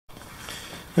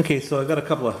Okay, so I got a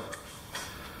couple of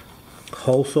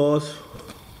hole saws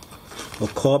or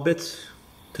core bits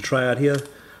to try out here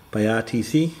by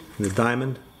RTC, the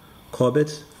Diamond core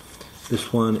bits.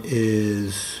 This one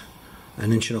is 1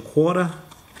 1/4 inch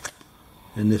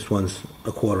and this one's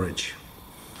 1/4 inch.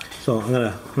 So I'm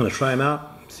gonna try them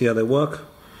out, see how they work,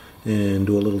 and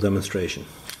do a little demonstration.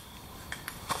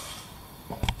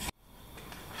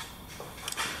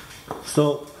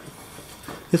 So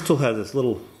this tool has this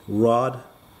little rod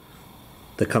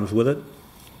that comes with it.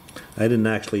 I didn't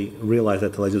actually realize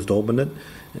that till I just opened it.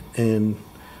 And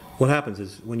what happens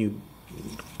is when you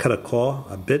cut a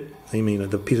bit,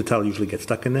 the piece of tile usually gets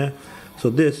stuck in there. So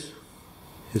this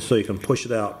is so you can push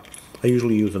it out. I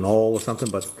usually use an awl or something,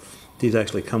 but these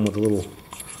actually come with a little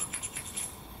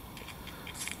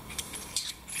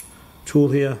tool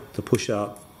here to push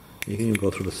out. You can even go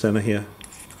through the center here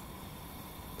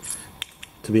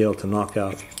to be able to knock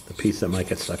out the piece that might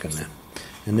get stuck in there.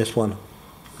 And this one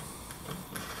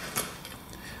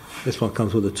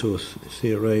comes with it too.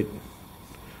 See it right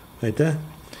there?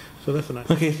 So that's a nice.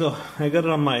 Okay, so I got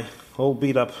it on my whole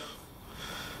beat up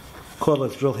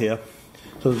cordless drill here.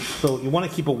 So you want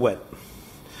to keep it wet,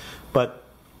 but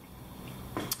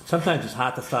sometimes it's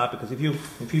hard to start because if you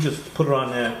just put it on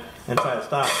there and try to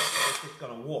start, it's just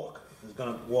gonna walk. It's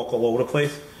gonna walk all over the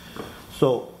place.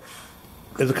 So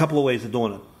there's a couple of ways of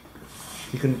doing it.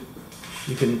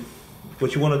 You can.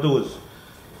 What you want to do is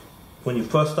when you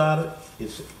first start it,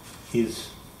 is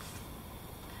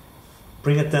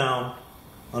bring it down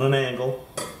on an angle,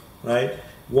 right,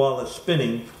 while it's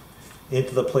spinning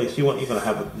into the place you want. You're going to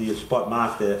have the spot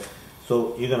marked there.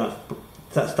 So you're going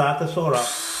to start the saw up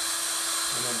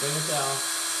and then bring it down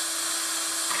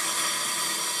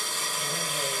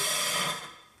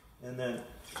and then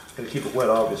going to keep it wet,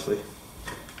 obviously.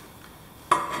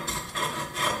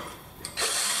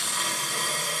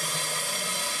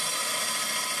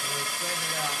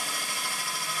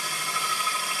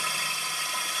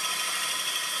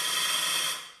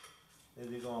 As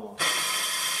you go along.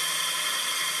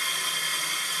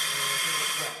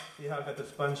 See how I got the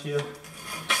sponge here?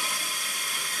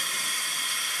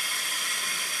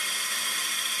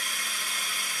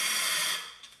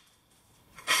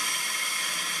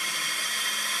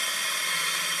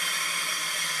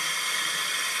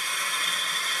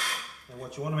 And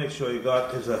what you want to make sure you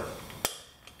got is a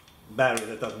battery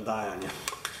that doesn't die on you.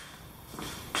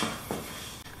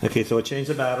 Okay, so I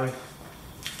changed the battery.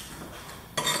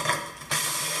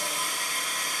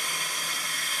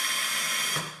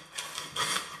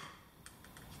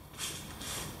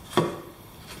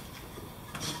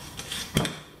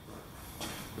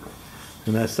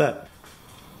 And that's that.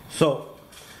 So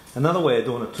another way of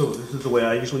doing it too, this is the way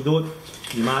I usually do it.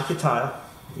 You mark your tile,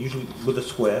 usually with a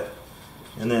square,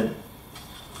 and then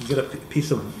you get a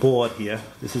piece of board here.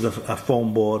 This is a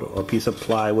foam board or a piece of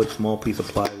plywood, small piece of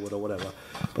plywood or whatever,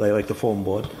 but I like the foam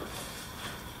board.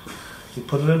 You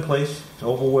put it in place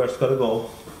over where it's got to go.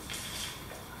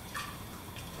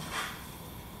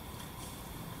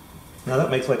 Now that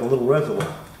makes like a little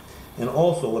reservoir, and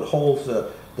also it holds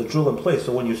the drill in place,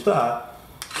 so when you start,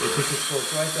 it just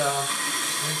goes right down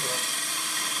into it.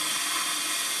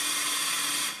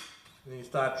 And then you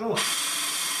start drilling.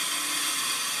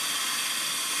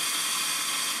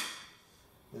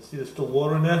 You see there's still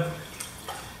water in there?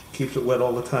 Keeps it wet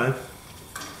all the time.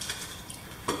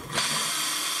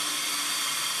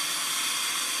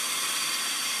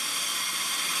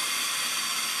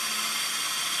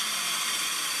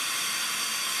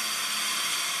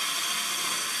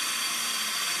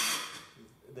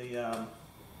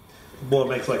 The board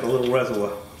makes like a little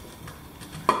reservoir.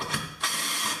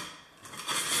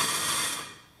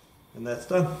 And that's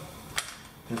done.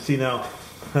 And see now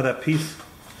how that piece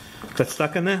got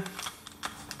stuck in there?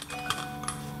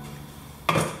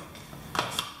 I'm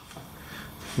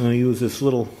going to use this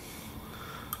little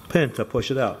pin to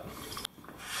push it out.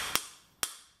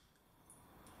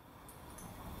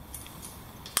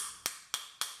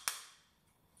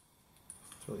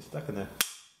 It's really stuck in there.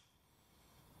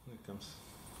 Here it comes.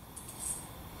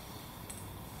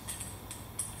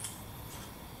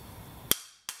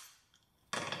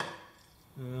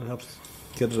 And it helps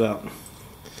get it out.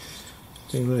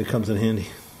 It really comes in handy.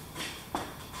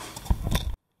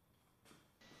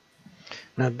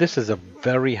 Now this is a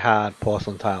very hard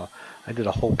porcelain tile. I did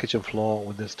a whole kitchen floor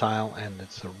with this tile, and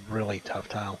it's a really tough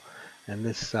tile. And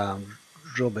this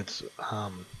drill bit's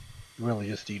really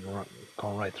just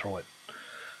going right through it.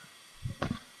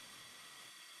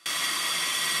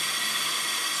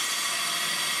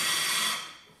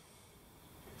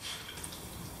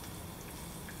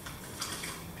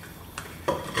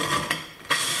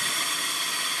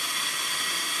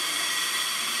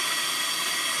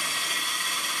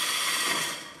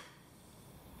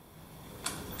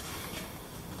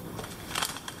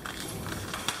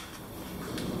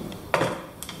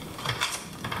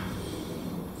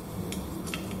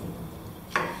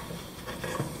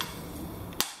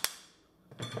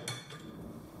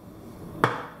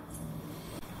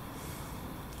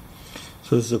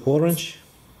 So this is a 1/4 inch.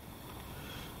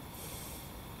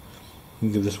 Let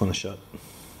me give this one a shot.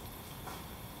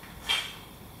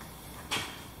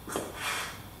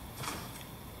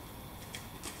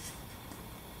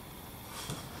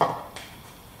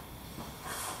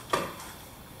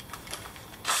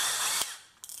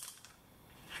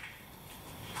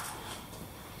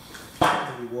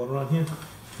 Water on here.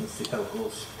 Let's see how it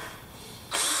goes.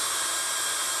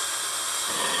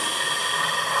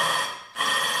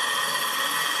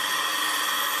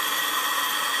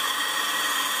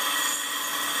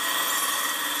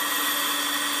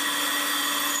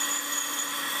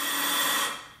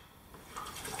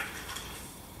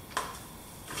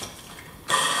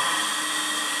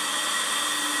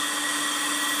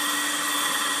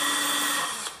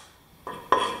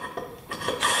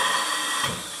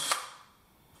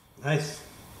 Nice.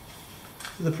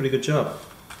 This is a pretty good job.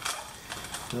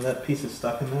 Now that piece is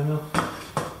stuck in there now.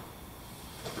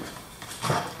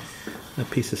 That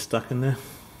piece is stuck in there.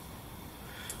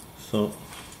 So,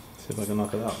 let's see if I can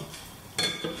knock it out.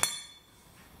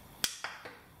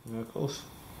 There it goes.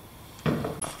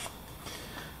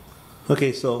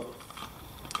 Okay, so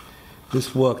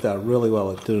this worked out really well.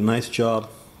 It did a nice job.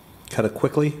 Cut it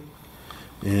quickly.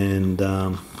 And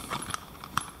I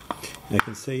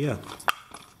can say, yeah.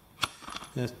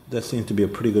 That seems to be a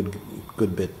pretty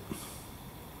good bit.